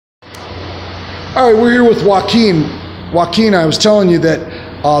All right, we're here with Joaquin. Joaquin, I was telling you that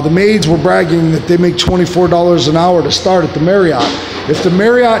the maids were bragging that they make $24 an hour to start at the Marriott. If the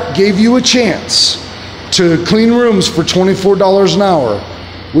Marriott gave you a chance to clean rooms for $24 an hour,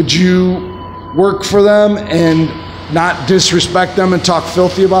 would you work for them and not disrespect them and talk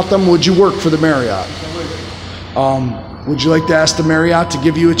filthy about them? Would you work for the Marriott? Would you like to ask the Marriott to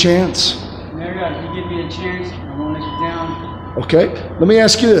give you a chance? Marriott, if you give me a chance, I won't let you down. Okay, let me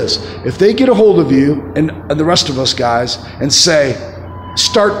ask you this. If they get a hold of you and the rest of us guys and say,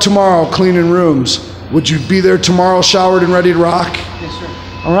 start tomorrow cleaning rooms, would you be there tomorrow showered and ready to rock? Yes, sir.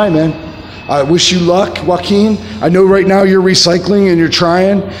 All right, man. I wish you luck, Joaquin. I know right now you're recycling and you're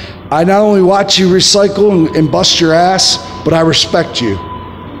trying. I not only watch you recycle and bust your ass, but I respect you.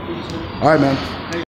 All right, man.